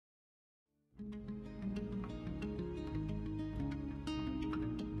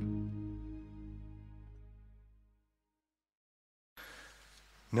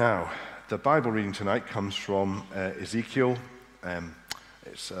Now, the Bible reading tonight comes from Ezekiel.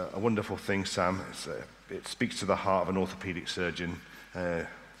 It's a wonderful thing, Sam. It speaks to the heart of an orthopedic surgeon to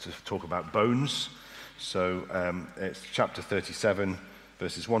talk about bones. So it's chapter 37,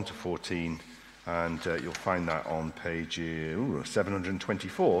 verses 1 to 14, and you'll find that on page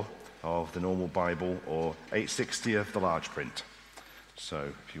 724 of the normal Bible, or 860 of the large print. So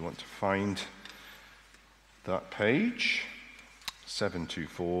if you want to find that page,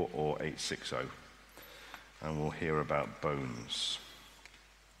 724 or 860, and we'll hear about bones.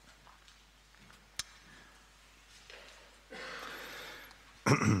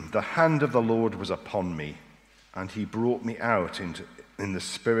 The hand of the Lord was upon me, and he brought me out in the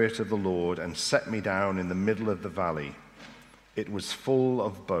spirit of the Lord and set me down in the middle of the valley. It was full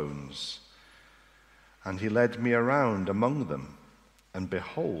of bones, and he led me around among them, and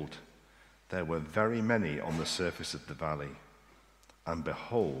behold, there were very many on the surface of the valley. And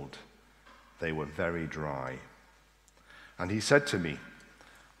behold, they were very dry. And he said to me,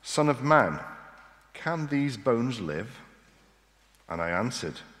 Son of man, can these bones live? And I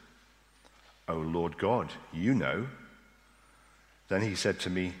answered, O Lord God, you know. Then he said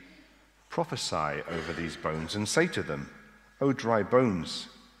to me, Prophesy over these bones and say to them, O dry bones,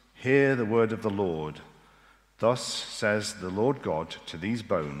 hear the word of the Lord. Thus says the Lord God to these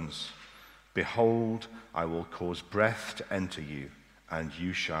bones, Behold, I will cause breath to enter you, and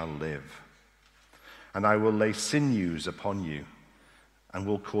you shall live. And I will lay sinews upon you, and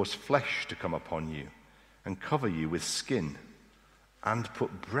will cause flesh to come upon you, and cover you with skin, and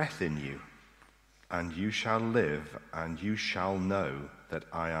put breath in you, and you shall live, and you shall know that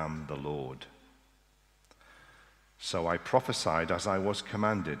I am the Lord. So I prophesied as I was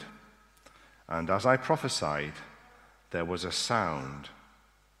commanded, and as I prophesied, there was a sound,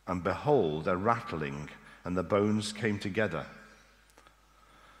 and behold, a rattling, and the bones came together,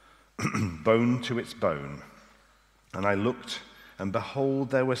 bone to its bone. And I looked, and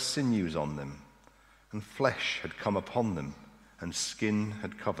behold, there were sinews on them, and flesh had come upon them, and skin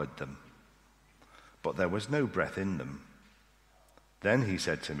had covered them. But there was no breath in them. Then he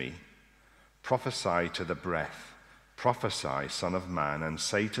said to me, Prophesy to the breath, prophesy, Son of man, and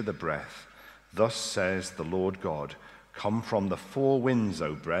say to the breath, Thus says the Lord God, Come from the four winds,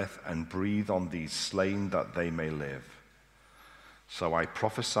 O breath, and breathe on these slain that they may live. So I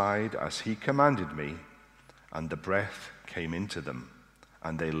prophesied as he commanded me, and the breath came into them,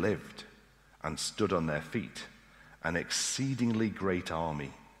 and they lived and stood on their feet, an exceedingly great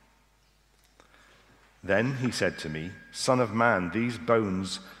army. Then he said to me, Son of man, these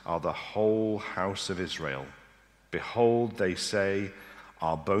bones are the whole house of Israel. Behold, they say,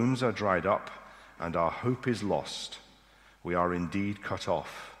 Our bones are dried up, and our hope is lost. We are indeed cut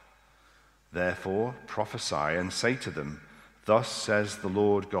off. Therefore prophesy and say to them, Thus says the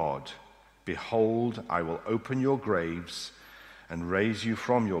Lord God, Behold, I will open your graves and raise you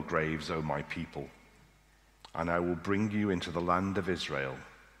from your graves, O my people. And I will bring you into the land of Israel,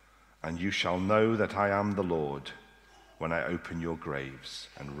 and you shall know that I am the Lord when I open your graves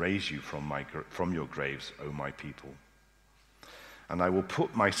and raise you from your graves, O my people. And I will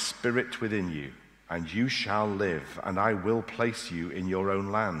put my spirit within you, and you shall live, and I will place you in your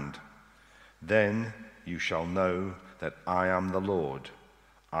own land. Then you shall know that I am the Lord.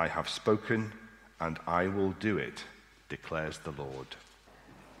 I have spoken, and I will do it, declares the Lord.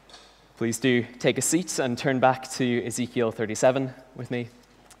 Please do take a seat and turn back to Ezekiel 37 with me.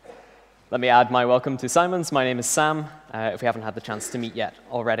 Let me add my welcome to Simon's. My name is Sam, if we haven't had the chance to meet yet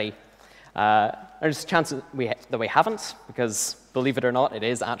already. There's a chance that we haven't, because believe it or not, it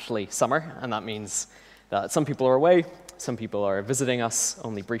is actually summer, and that means that some people are away, some people are visiting us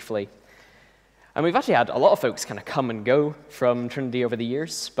only briefly. And we've actually had a lot of folks kind of come and go from Trinity over the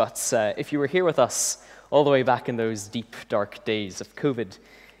years, but if you were here with us all the way back in those deep, dark days of COVID,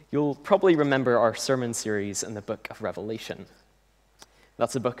 you'll probably remember our sermon series in the book of Revelation.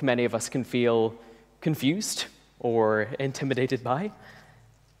 That's a book many of us can feel confused or intimidated by.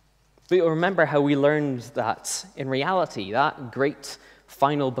 But you'll remember how we learned that, in reality, that great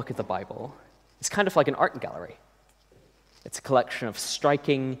final book of the Bible is kind of like an art gallery. It's a collection of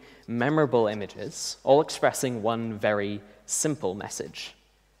striking, memorable images, all expressing one very simple message.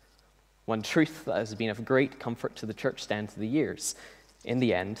 One truth that has been of great comfort to the church down through the years. In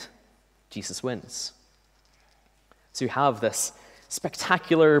the end, Jesus wins. So you have this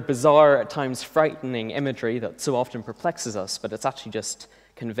spectacular, bizarre, at times frightening imagery that so often perplexes us, but it's actually just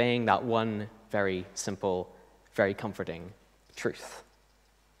conveying that one very simple, very comforting truth.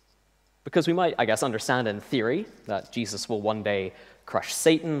 Because we might, I guess, understand in theory that Jesus will one day crush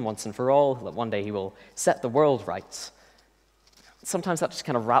Satan once and for all, that one day he will set the world right. sometimes that just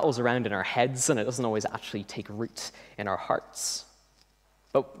kind of rattles around in our heads and it doesn't always actually take root in our hearts.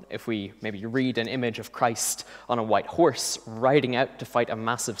 But if we maybe read an image of Christ on a white horse riding out to fight a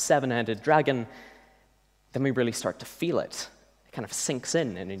massive seven-headed dragon, then we really start to feel it. It kind of sinks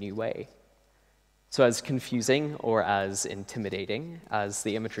in a new way. So as confusing or as intimidating as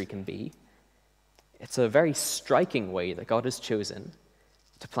the imagery can be, it's a very striking way that God has chosen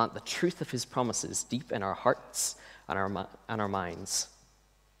to plant the truth of his promises deep in our hearts and our minds.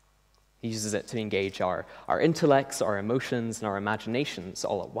 He uses it to engage our intellects, our emotions, and our imaginations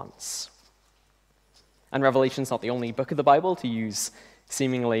all at once. And Revelation's not the only book of the Bible to use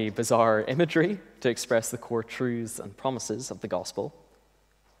seemingly bizarre imagery to express the core truths and promises of the gospel.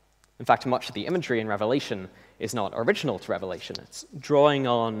 In fact, much of the imagery in Revelation is not original to Revelation. It's drawing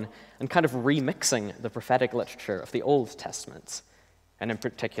on and kind of remixing the prophetic literature of the Old Testament, and in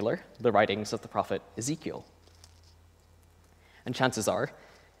particular, the writings of the prophet Ezekiel. And chances are,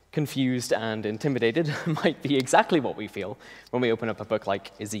 confused and intimidated might be exactly what we feel when we open up a book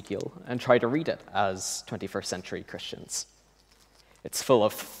like Ezekiel and try to read it as 21st century Christians. It's full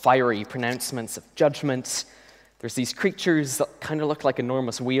of fiery pronouncements of judgment. There's these creatures that kind of look like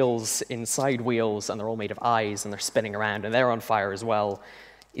enormous wheels inside wheels, and they're all made of eyes, and they're spinning around, and they're on fire as well.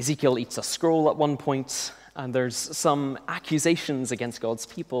 Ezekiel eats a scroll at one point, and there's some accusations against God's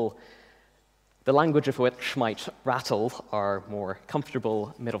people, the language of which might rattle our more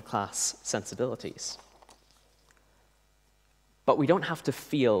comfortable middle-class sensibilities. But we don't have to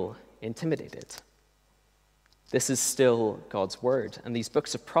feel intimidated. This is still God's word, and these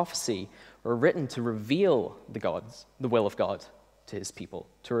books of prophecy were written to reveal the will of God to his people,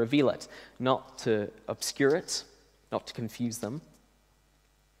 to reveal it, not to obscure it, not to confuse them.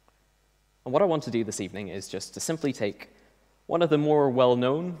 And what I want to do this evening is just to simply take one of the more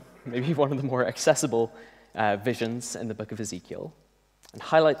well-known, maybe one of the more accessible visions in the book of Ezekiel, and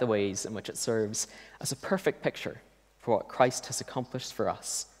highlight the ways in which it serves as a perfect picture for what Christ has accomplished for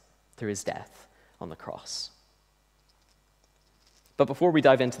us through his death on the cross. But before we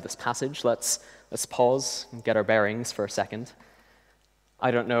dive into this passage, let's pause and get our bearings for a second.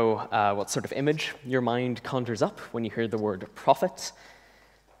 I don't know what sort of image your mind conjures up when you hear the word prophet.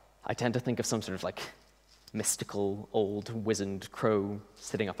 I tend to think of some sort of mystical, old, wizened crow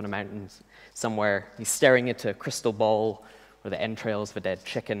sitting up on a mountain somewhere. He's staring into a crystal ball or the entrails of a dead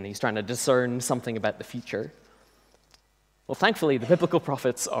chicken. He's trying to discern something about the future. Well, thankfully, the biblical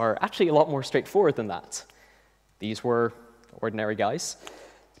prophets are actually a lot more straightforward than that. These were ordinary guys,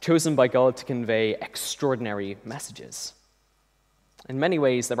 chosen by God to convey extraordinary messages. In many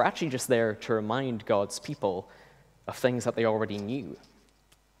ways, they were actually just there to remind God's people of things that they already knew.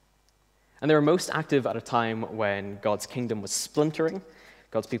 And they were most active at a time when God's kingdom was splintering.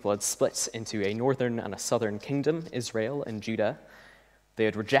 God's people had split into a northern and a southern kingdom, Israel and Judah. They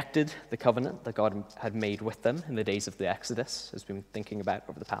had rejected the covenant that God had made with them in the days of the Exodus, as we've been thinking about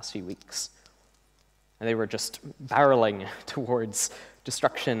over the past few weeks. And they were just barreling towards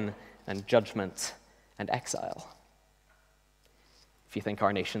destruction and judgment and exile. If you think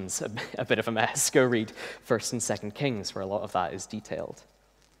our nation's a bit of a mess, go read 1st and 2nd Kings, where a lot of that is detailed.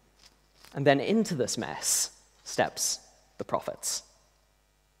 And then into this mess steps the prophets.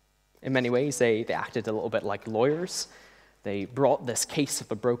 In many ways, they acted a little bit like lawyers. They brought this case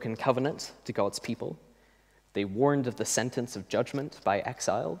of a broken covenant to God's people. They warned of the sentence of judgment by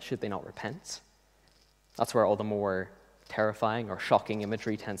exile should they not repent. That's where all the more terrifying or shocking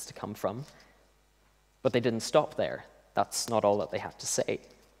imagery tends to come from. But they didn't stop there. That's not all that they had to say.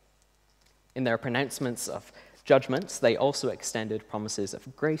 In their pronouncements of judgment, they also extended promises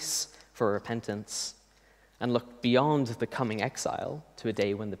of grace for repentance and looked beyond the coming exile to a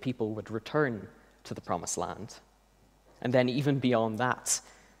day when the people would return to the promised land. And then even beyond that,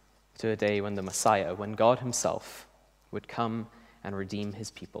 to a day when the Messiah, when God himself, would come and redeem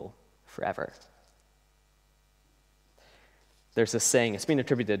his people forever. There's this saying, it's been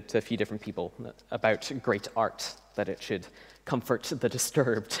attributed to a few different people, about great art, that it should comfort the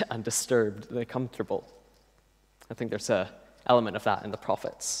disturbed and disturb the comfortable. I think there's an element of that in the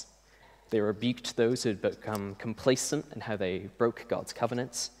prophets. They rebuked those who had become complacent in how they broke God's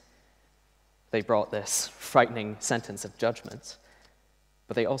covenants. They brought this frightening sentence of judgment,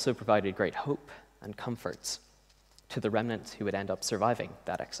 but they also provided great hope and comfort to the remnant who would end up surviving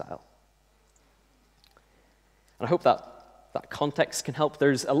that exile. And I hope that context can help.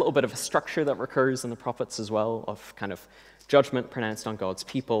 There's a little bit of a structure that recurs in the prophets as well, of kind of judgment pronounced on God's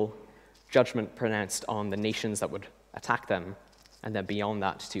people, judgment pronounced on the nations that would attack them, and then beyond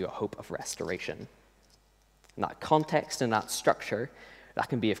that to a hope of restoration. And that context and that structure, that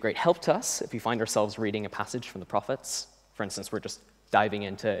can be of great help to us if we find ourselves reading a passage from the prophets. For instance, we're just diving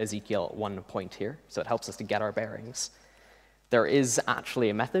into Ezekiel at one point here, so it helps us to get our bearings. There is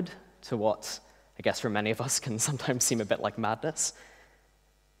actually a method to what, I guess for many of us, can sometimes seem a bit like madness,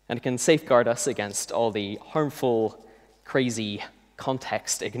 and it can safeguard us against all the harmful, crazy,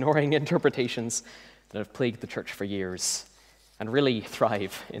 context-ignoring interpretations that have plagued the church for years and really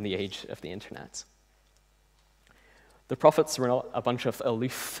thrive in the age of the internet. The prophets were not a bunch of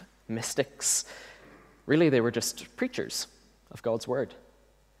aloof mystics. Really, they were just preachers of God's word.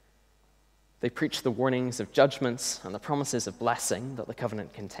 They preached the warnings of judgments and the promises of blessing that the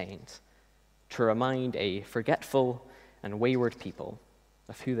covenant contained to remind a forgetful and wayward people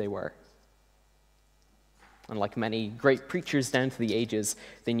of who they were. And like many great preachers down through the ages,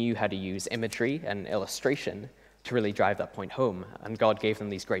 they knew how to use imagery and illustration to really drive that point home. And God gave them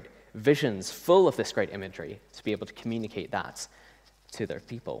these great visions full of this great imagery to be able to communicate that to their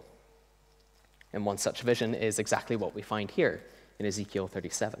people. And one such vision is exactly what we find here in Ezekiel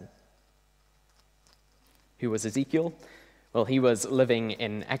 37. Who was Ezekiel? Well, he was living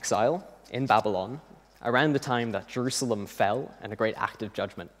in exile in Babylon around the time that Jerusalem fell in a great act of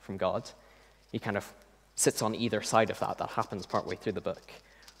judgment from God. He kind of sits on either side of that. That happens partway through the book.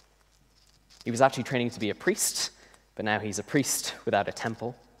 He was actually training to be a priest, but now he's a priest without a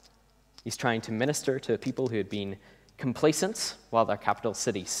temple. He's trying to minister to people who had been complacent while their capital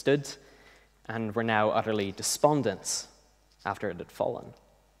city stood and were now utterly despondent after it had fallen.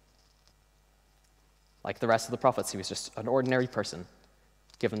 Like the rest of the prophets, he was just an ordinary person,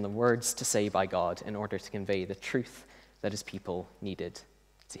 given the words to say by God in order to convey the truth that his people needed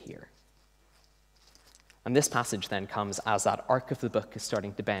to hear. And this passage then comes as that arc of the book is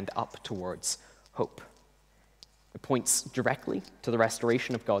starting to bend up towards hope. It points directly to the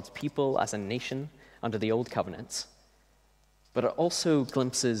restoration of God's people as a nation under the old covenant, but it also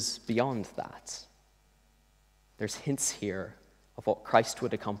glimpses beyond that. There's hints here of what Christ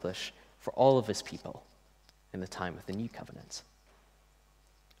would accomplish for all of his people in the time of the new covenant.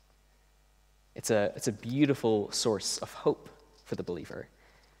 It's a beautiful source of hope for the believer.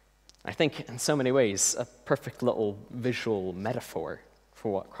 I think in so many ways, a perfect little visual metaphor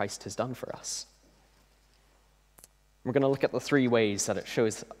for what Christ has done for us. We're going to look at the three ways that it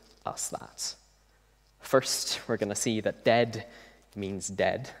shows us that. First, we're going to see that dead means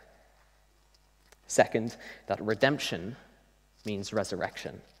dead. Second, that redemption means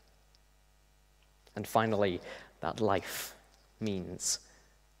resurrection. And finally, that life means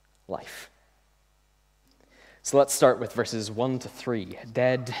life. So let's start with verses 1 to 3.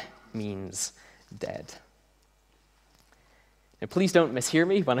 Dead means dead. Now, please don't mishear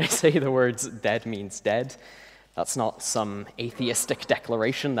me when I say the words dead means dead. That's not some atheistic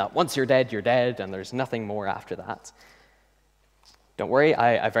declaration that once you're dead, and there's nothing more after that. Don't worry,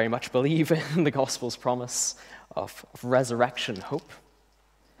 I very much believe in the gospel's promise of resurrection hope.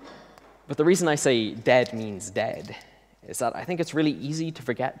 But the reason I say dead means dead is that I think it's really easy to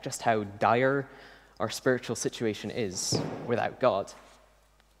forget just how dire our spiritual situation is without God.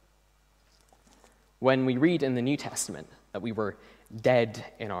 When we read in the New Testament that we were dead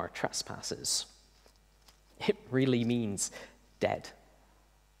in our trespasses, it really means dead.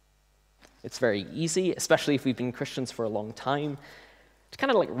 It's very easy, especially if we've been Christians for a long time, to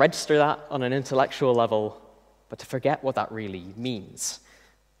kind of like register that on an intellectual level, but to forget what that really means.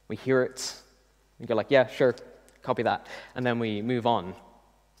 We hear it, we go like, yeah, sure, copy that, and then we move on,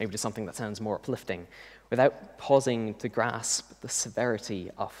 maybe to something that sounds more uplifting, without pausing to grasp the severity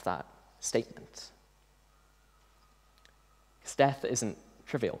of that statement. Because death isn't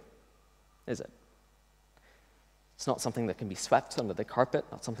trivial, is it? It's not something that can be swept under the carpet,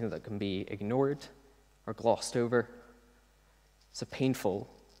 not something that can be ignored or glossed over. It's a painful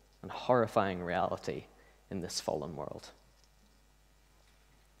and horrifying reality in this fallen world.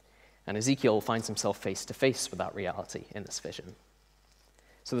 And Ezekiel finds himself face to face with that reality in this vision.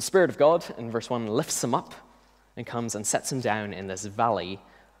 So the Spirit of God, in verse 1, lifts him up and comes and sets him down in this valley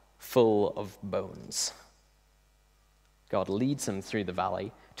full of bones. God leads him through the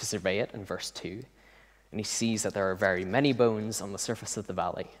valley to survey it in verse 2, and he sees that there are very many bones on the surface of the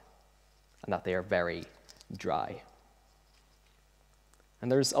valley, and that they are very dry. And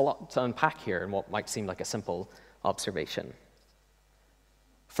there's a lot to unpack here in what might seem like a simple observation.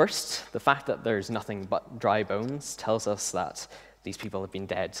 First, the fact that there's nothing but dry bones tells us that these people have been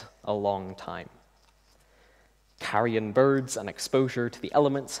dead a long time. Carrion birds and exposure to the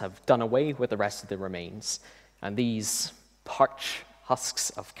elements have done away with the rest of the remains, and these parched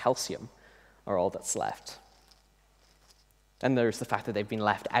husks of calcium are all that's left. Then there's the fact that they've been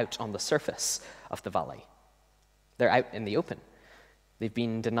left out on the surface of the valley. They're out in the open. They've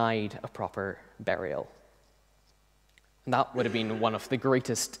been denied a proper burial. And that would have been one of the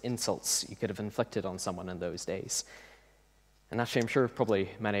greatest insults you could have inflicted on someone in those days. And actually, I'm sure probably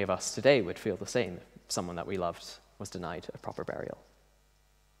many of us today would feel the same if someone that we loved was denied a proper burial.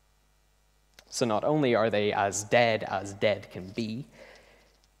 So not only are they as dead can be,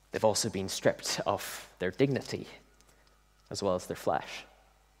 they've also been stripped of their dignity as well as their flesh.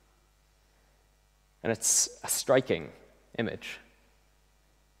 And it's a striking image.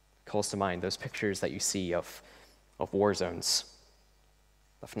 It calls to mind those pictures that you see of war zones,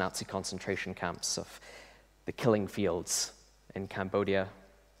 of Nazi concentration camps, of the killing fields in Cambodia.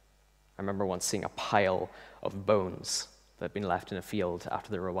 I remember once seeing a pile of bones that had been left in a field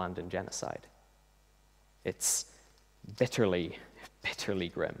after the Rwandan genocide. It's bitterly, bitterly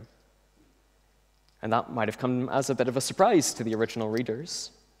grim. And that might have come as a bit of a surprise to the original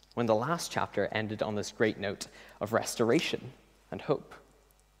readers when the last chapter ended on this great note of restoration and hope.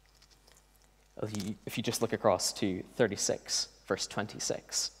 If you just look across to 36, verse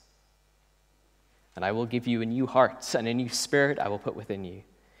 26. And I will give you a new heart, and a new spirit I will put within you.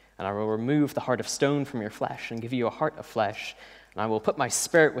 And I will remove the heart of stone from your flesh, and give you a heart of flesh. And I will put my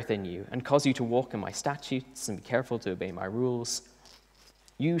spirit within you, and cause you to walk in my statutes, and be careful to obey my rules.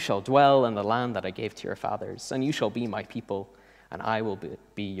 You shall dwell in the land that I gave to your fathers, and you shall be my people, and I will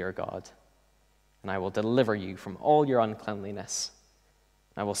be your God. And I will deliver you from all your uncleanliness.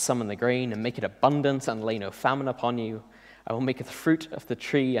 I will summon the grain and make it abundant and lay no famine upon you. I will make the fruit of the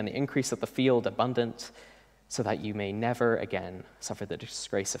tree and the increase of the field abundant, so that you may never again suffer the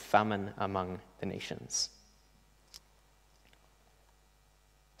disgrace of famine among the nations.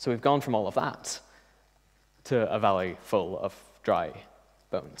 So we've gone from all of that to a valley full of dry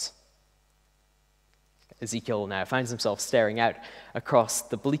bones. Ezekiel now finds himself staring out across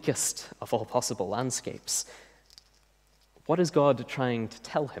the bleakest of all possible landscapes. What is God trying to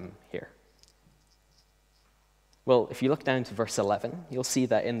tell him here? Well, if you look down to verse 11, you'll see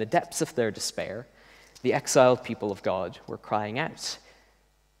that in the depths of their despair, the exiled people of God were crying out,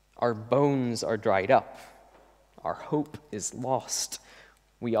 "Our bones are dried up. Our hope is lost.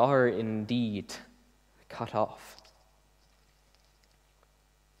 We are indeed cut off."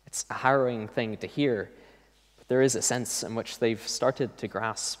 It's a harrowing thing to hear, but there is a sense in which they've started to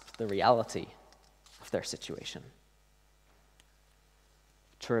grasp the reality of their situation.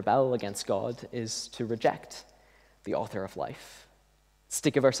 To rebel against God is to reject the author of life. It's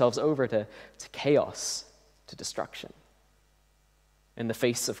to give ourselves over to chaos, to destruction. In the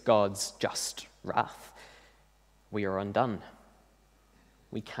face of God's just wrath, we are undone.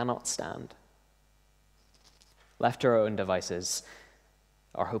 We cannot stand. Left to our own devices,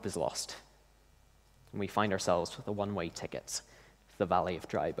 our hope is lost. And we find ourselves with a one-way ticket to the valley of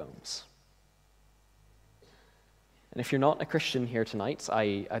dry bones. And if you're not a Christian here tonight,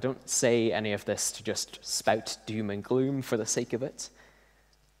 I don't say any of this to just spout doom and gloom for the sake of it.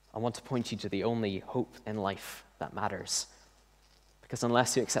 I want to point you to the only hope in life that matters. Because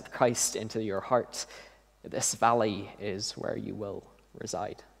unless you accept Christ into your heart, this valley is where you will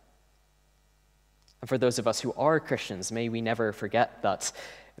reside. And for those of us who are Christians, may we never forget that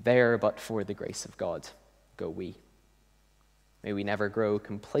there but for the grace of God go we. May we never grow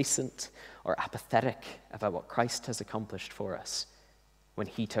complacent or apathetic about what Christ has accomplished for us when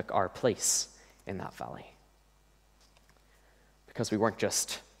he took our place in that valley. Because we weren't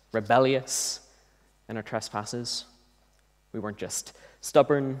just rebellious in our trespasses, we weren't just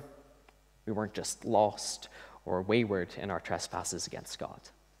stubborn, we weren't just lost or wayward in our trespasses against God.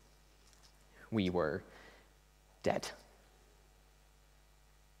 We were dead.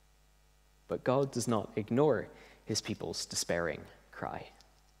 But God does not ignore his people's despairing cry.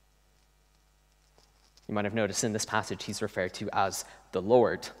 You might have noticed in this passage he's referred to as the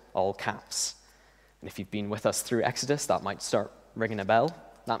Lord, all caps. And if you've been with us through Exodus, that might start ringing a bell.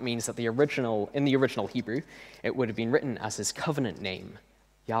 That means that in the original Hebrew, it would have been written as his covenant name,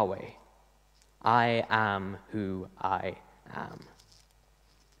 Yahweh. I am who I am.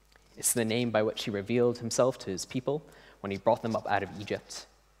 It's the name by which he revealed himself to his people when he brought them up out of Egypt.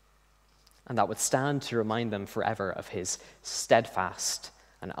 And that would stand to remind them forever of his steadfast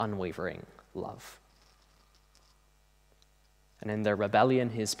and unwavering love. And in their rebellion,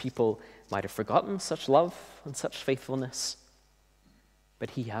 his people might have forgotten such love and such faithfulness,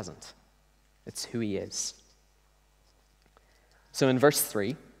 but he hasn't. It's who he is. So in verse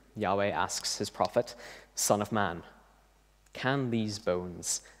 3, Yahweh asks his prophet, "Son of man, can these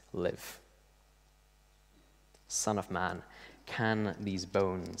bones live?" Son of man, can these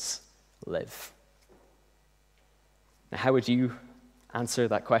bones live? Now, how would you answer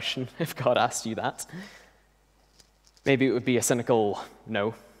that question if God asked you that? Maybe it would be a cynical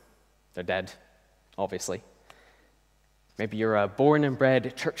no. They're dead, obviously. Maybe you're a born and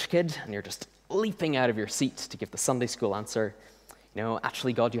bred church kid, and you're just leaping out of your seat to give the Sunday school answer.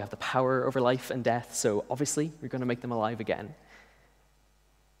 Actually, God, you have the power over life and death, so obviously you're going to make them alive again.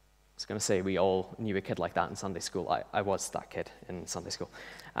 I was going to say we all knew a kid like that in Sunday school. I was that kid in Sunday school.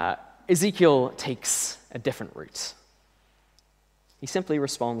 Ezekiel takes a different route. He simply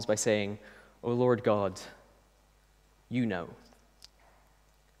responds by saying, "O Lord God, you know."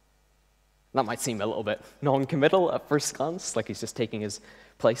 That might seem a little bit non-committal at first glance, like he's just taking his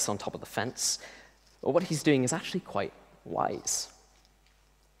place on top of the fence. But what he's doing is actually quite wise.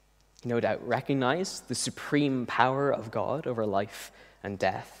 He no doubt recognized the supreme power of God over life and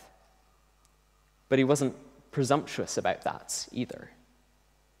death. But he wasn't presumptuous about that either.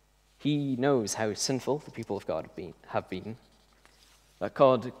 He knows how sinful the people of God have been, that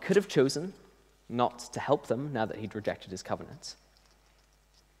God could have chosen not to help them now that he'd rejected his covenant.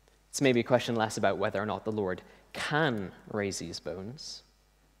 It's maybe a question less about whether or not the Lord can raise these bones,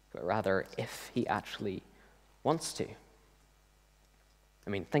 but rather if he actually wants to. I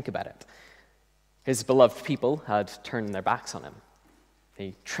mean, think about it. His beloved people had turned their backs on him.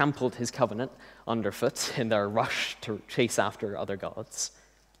 They trampled his covenant underfoot in their rush to chase after other gods.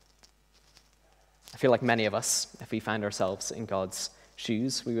 I feel like many of us, if we found ourselves in God's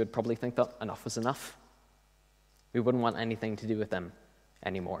shoes, we would probably think that enough was enough. We wouldn't want anything to do with them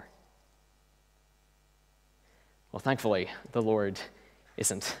anymore. Well, thankfully, the Lord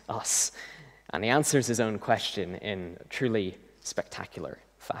isn't us, and he answers his own question in truly spectacular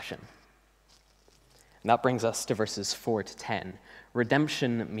fashion. And that brings us to verses 4 to 10.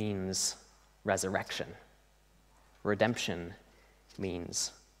 Redemption means resurrection. Redemption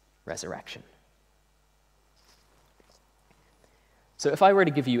means resurrection. So if I were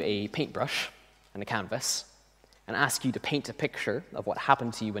to give you a paintbrush and a canvas and ask you to paint a picture of what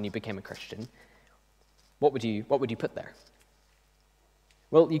happened to you when you became a Christian, what would you put there?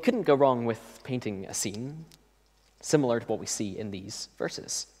 Well, you couldn't go wrong with painting a scene similar to what we see in these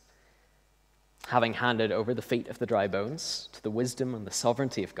verses. Having handed over the fate of the dry bones to the wisdom and the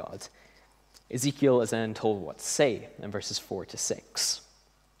sovereignty of God, Ezekiel is then told what to say in verses 4 to 6.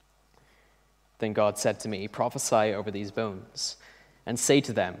 Then God said to me, "Prophesy over these bones, and say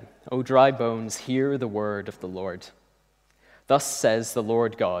to them, O dry bones, hear the word of the Lord. Thus says the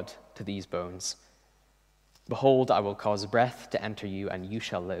Lord God to these bones, Behold, I will cause breath to enter you, and you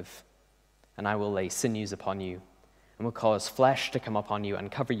shall live. And I will lay sinews upon you, and will cause flesh to come upon you,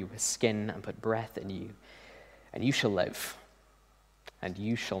 and cover you with skin, and put breath in you. And you shall live, and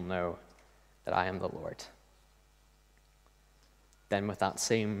you shall know that I am the Lord." Then with that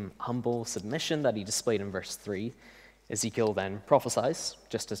same humble submission that he displayed in verse 3, Ezekiel then prophesies,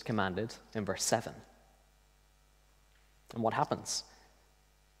 just as commanded, in verse 7. And what happens?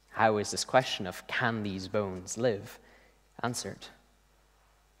 How is this question of, can these bones live, answered?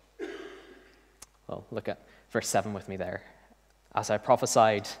 Well, look at verse 7 with me there. As I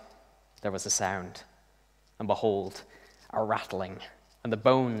prophesied, there was a sound, and behold, a rattling, and the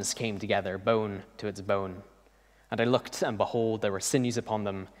bones came together, bone to its bone. And I looked, and behold, there were sinews upon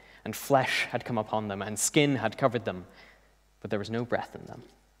them, and flesh had come upon them, and skin had covered them, but there was no breath in them.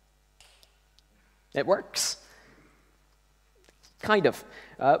 It works. Kind of.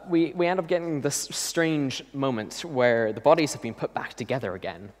 We end up getting this strange moment where the bodies have been put back together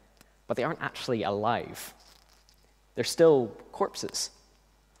again, but they aren't actually alive. They're still corpses.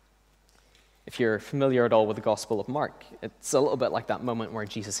 If you're familiar at all with the Gospel of Mark, it's a little bit like that moment where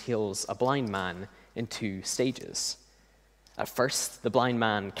Jesus heals a blind man in 2 stages. At first, the blind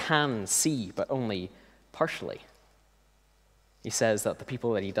man can see, but only partially. He says that the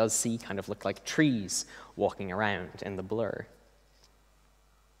people that he does see kind of look like trees walking around in the blur.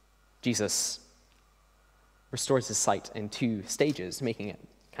 Jesus restores his sight in 2 stages, making it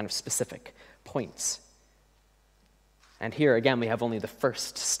kind of specific points. And here again, we have only the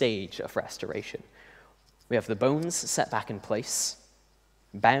first stage of restoration. We have the bones set back in place,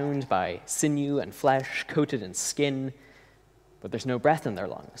 bound by sinew and flesh, coated in skin, but there's no breath in their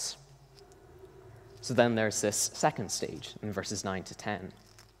lungs. So then there's this second stage in verses 9 to 10.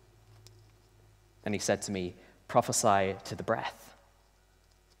 And he said to me, "Prophesy to the breath.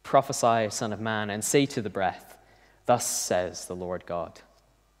 Prophesy, Son of Man, and say to the breath, Thus says the Lord God.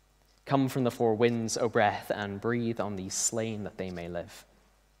 Come from the 4 winds, O breath, and breathe on these slain that they may live."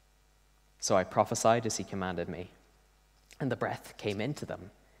 So I prophesied as he commanded me, and the breath came into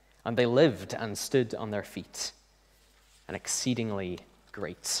them, and they lived and stood on their feet, an exceedingly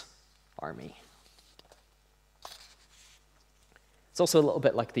great army. It's also a little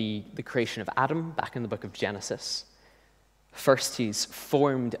bit like the creation of Adam back in the book of Genesis. First, he's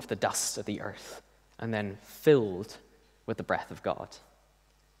formed of the dust of the earth, and then filled with the breath of God.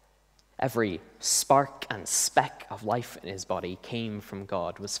 Every spark and speck of life in his body came from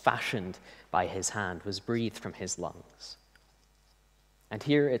God, was fashioned by his hand, was breathed from his lungs. And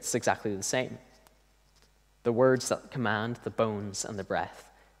here it's exactly the same. The words that command the bones and the breath,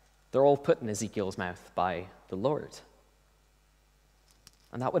 they're all put in Ezekiel's mouth by the Lord.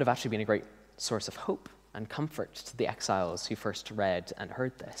 And that would have actually been a great source of hope and comfort to the exiles who first read and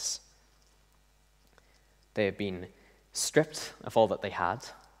heard this. They had been stripped of all that they had,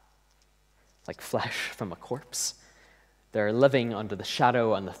 like flesh from a corpse. They're living under the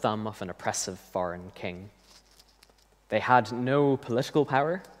shadow and the thumb of an oppressive foreign king. They had no political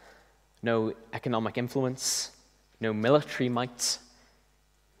power, no economic influence, no military might.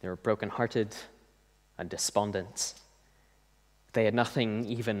 They were brokenhearted and despondent. They had nothing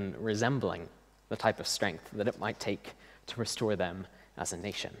even resembling the type of strength that it might take to restore them as a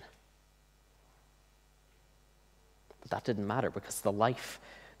nation. But that didn't matter, because the life,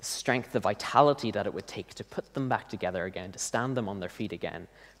 the strength, the vitality that it would take to put them back together again, to stand them on their feet again,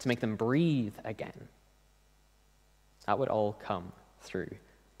 to make them breathe again, that would all come through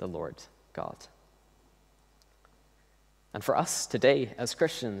the Lord God. And for us today, as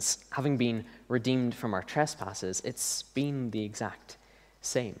Christians, having been redeemed from our trespasses, it's been the exact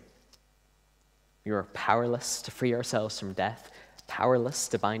same. We are powerless to free ourselves from death, powerless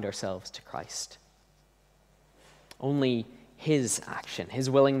to bind ourselves to Christ. Only his action, his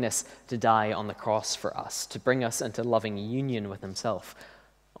willingness to die on the cross for us, to bring us into loving union with himself,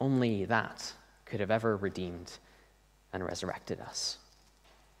 only that could have ever redeemed and resurrected us.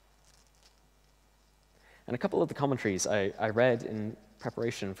 And a couple of the commentaries I read in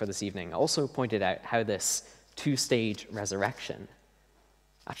preparation for this evening also pointed out how this two-stage resurrection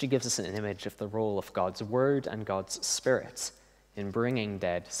actually gives us an image of the role of God's word and God's spirit in bringing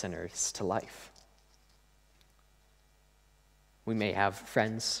dead sinners to life. We may have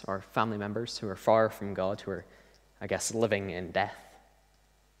friends or family members who are far from God, who are, living in death.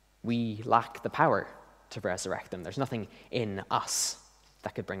 We lack the power to resurrect them. There's nothing in us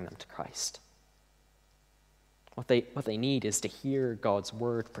that could bring them to Christ. What they need is to hear God's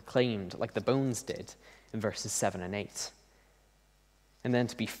word proclaimed like the bones did in verses 7 and 8. And then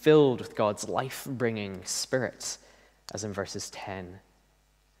to be filled with God's life-bringing spirit, as in verses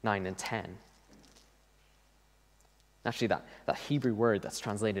 9 and 10. Actually, that Hebrew word that's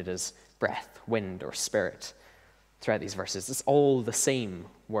translated as breath, wind, or spirit throughout these verses, it's all the same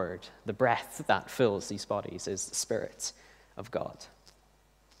word. The breath that fills these bodies is the Spirit of God.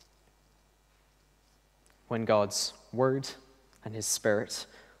 When God's word and his spirit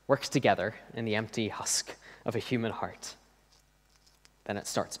work together in the empty husk of a human heart, then it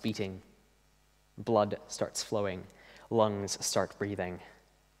starts beating, blood starts flowing, lungs start breathing,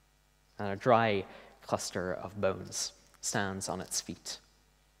 and a dry cluster of bones stands on its feet,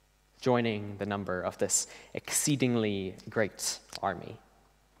 joining the number of this exceedingly great army,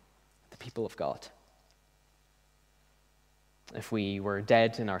 the people of God. If we were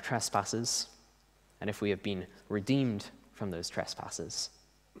dead in our trespasses, and if we have been redeemed from those trespasses,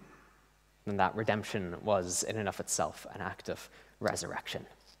 then that redemption was in and of itself an act of resurrection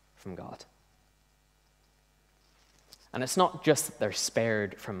from God. And it's not just that they're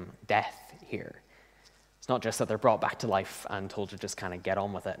spared from death here. It's not just that they're brought back to life and told to just kind of get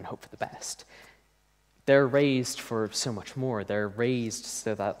on with it and hope for the best. They're raised for so much more. They're raised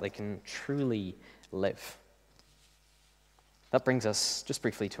so that they can truly live. That brings us just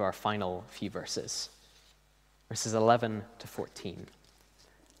briefly to our final few verses. Verses 11 to 14.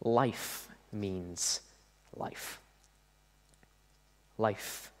 Life means life.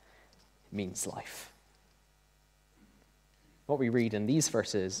 Life means life. What we read in these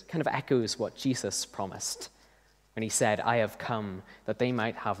verses kind of echoes what Jesus promised when he said, "I have come that they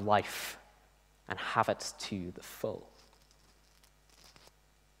might have life and have it to the full."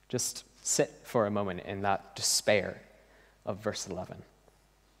 Just sit for a moment in that despair of verse 11.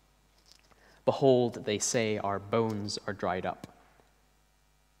 "Behold, they say, our bones are dried up,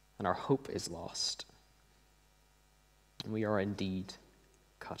 and our hope is lost. And we are indeed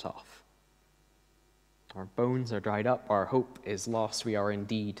cut off." Our bones are dried up, our hope is lost, we are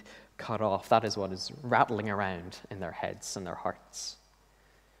indeed cut off. That is what is rattling around in their heads and their hearts.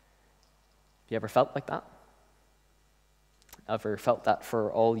 Have you ever felt like that? Ever felt that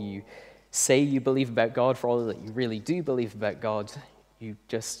for all you say you believe about God, for all that you really do believe about God, you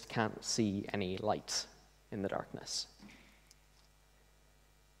just can't see any light in the darkness?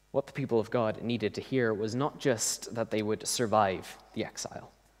 What the people of God needed to hear was not just that they would survive the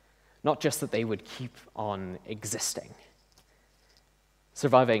exile, not just that they would keep on existing.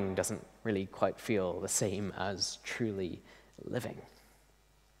 Surviving doesn't really quite feel the same as truly living.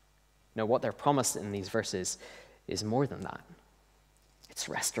 No, what they're promised in these verses is more than that. It's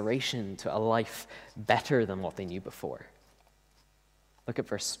restoration to a life better than what they knew before. Look at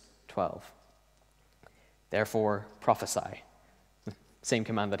verse 12. Therefore, prophesy. The same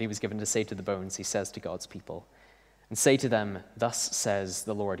command that he was given to say to the bones, he says to God's people. And say to them, thus says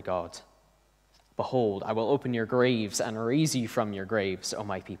the Lord God, behold, I will open your graves and raise you from your graves, O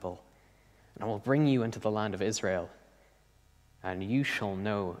my people, and I will bring you into the land of Israel. And you shall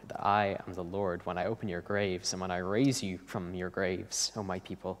know that I am the Lord when I open your graves and when I raise you from your graves, O my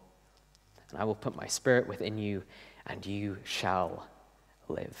people. And I will put my spirit within you, and you shall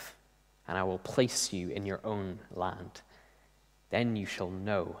live. And I will place you in your own land. Then you shall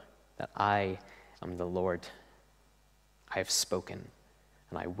know that I am the Lord. I have spoken,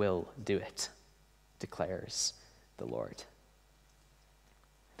 and I will do it, declares the Lord.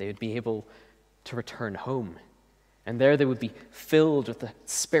 They would be able to return home, and there they would be filled with the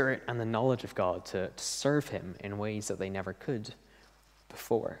Spirit and the knowledge of God to serve him in ways that they never could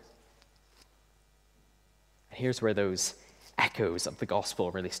before. And here's where those echoes of the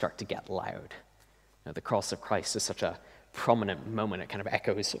gospel really start to get loud. The cross of Christ is such a prominent moment. It kind of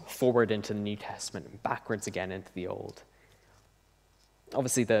echoes forward into the New Testament and backwards again into the Old.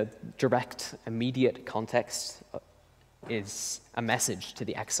 Obviously, the direct, immediate context is a message to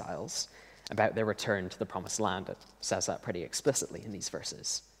the exiles about their return to the promised land. It says that pretty explicitly in these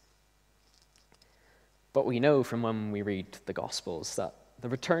verses. But we know from when we read the Gospels that the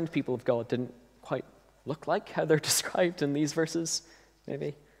returned people of God didn't quite look like how they're described in these verses,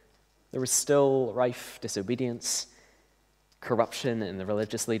 maybe. There was still rife disobedience, corruption in the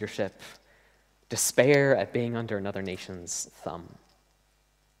religious leadership, despair at being under another nation's thumb.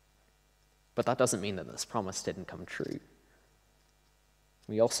 But that doesn't mean that this promise didn't come true.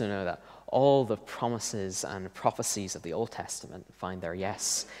 We also know that all the promises and prophecies of the Old Testament find their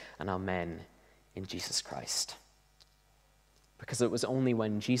yes and amen in Jesus Christ. Because it was only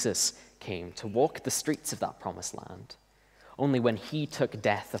when Jesus came to walk the streets of that promised land, only when he took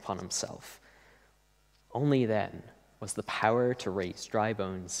death upon himself, only then was the power to raise dry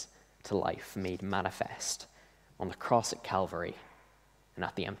bones to life made manifest on the cross at Calvary and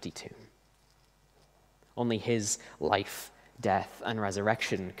at the empty tomb. Only his life, death, and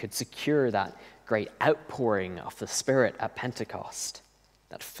resurrection could secure that great outpouring of the Spirit at Pentecost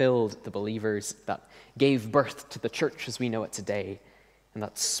that filled the believers, that gave birth to the church as we know it today, and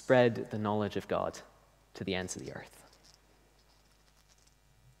that spread the knowledge of God to the ends of the earth.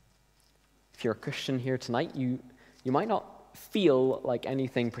 If you're a Christian here tonight, you might not feel like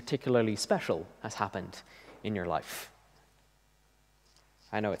anything particularly special has happened in your life.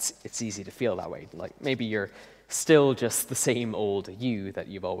 I know it's easy to feel that way. Like maybe you're still just the same old you that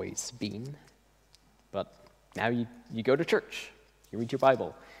you've always been. But now you go to church, you read your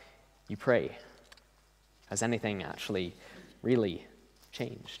Bible, you pray. Has anything actually really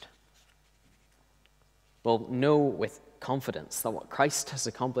changed? Well, know with confidence that what Christ has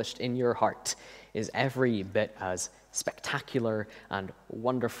accomplished in your heart is every bit as spectacular and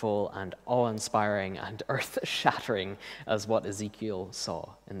wonderful and awe-inspiring and earth-shattering as what Ezekiel saw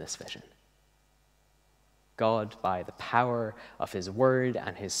in this vision. God, by the power of his word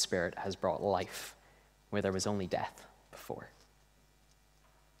and his Spirit, has brought life where there was only death before.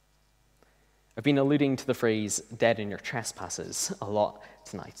 I've been alluding to the phrase, dead in your trespasses, a lot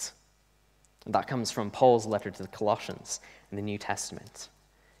tonight. And that comes from Paul's letter to the Colossians in the New Testament.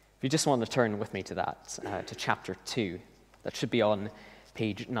 If you just want to turn with me to that, to chapter 2, that should be on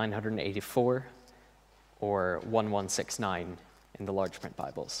page 984 or 1169 in the large print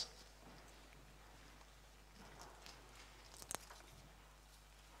Bibles.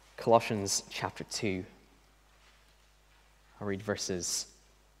 Colossians chapter 2. I'll read verses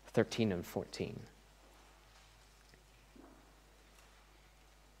 13 and 14.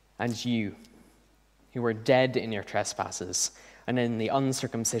 And you, who were dead in your trespasses and in the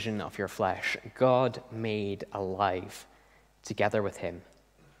uncircumcision of your flesh, God made alive together with him,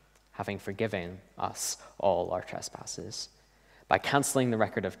 having forgiven us all our trespasses, by canceling the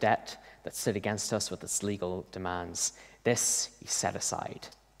record of debt that stood against us with its legal demands. This he set aside,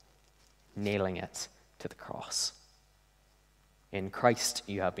 nailing it to the cross. In Christ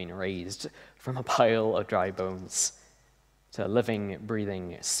you have been raised from a pile of dry bones to a living,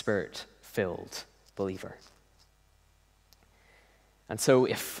 breathing, Spirit-filled believer. And so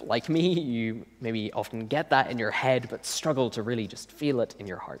if, like me, you maybe often get that in your head but struggle to really just feel it in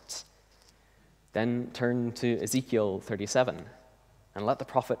your heart, then turn to Ezekiel 37 and let the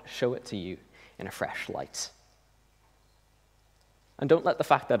prophet show it to you in a fresh light. And don't let the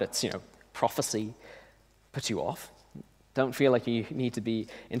fact that it's, prophecy put you off. Don't feel like you need to be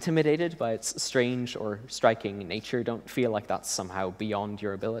intimidated by its strange or striking nature. Don't feel like that's somehow beyond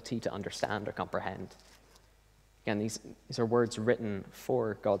your ability to understand or comprehend. Again, these are words written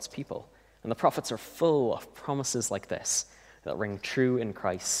for God's people. And the prophets are full of promises like this that ring true in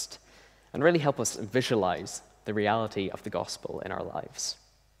Christ and really help us visualize the reality of the gospel in our lives.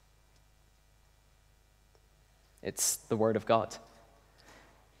 It's the word of God.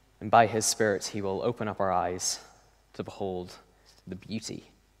 And by his Spirit, he will open up our eyes to behold the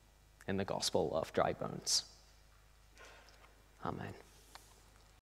beauty in the gospel of dry bones. Amen.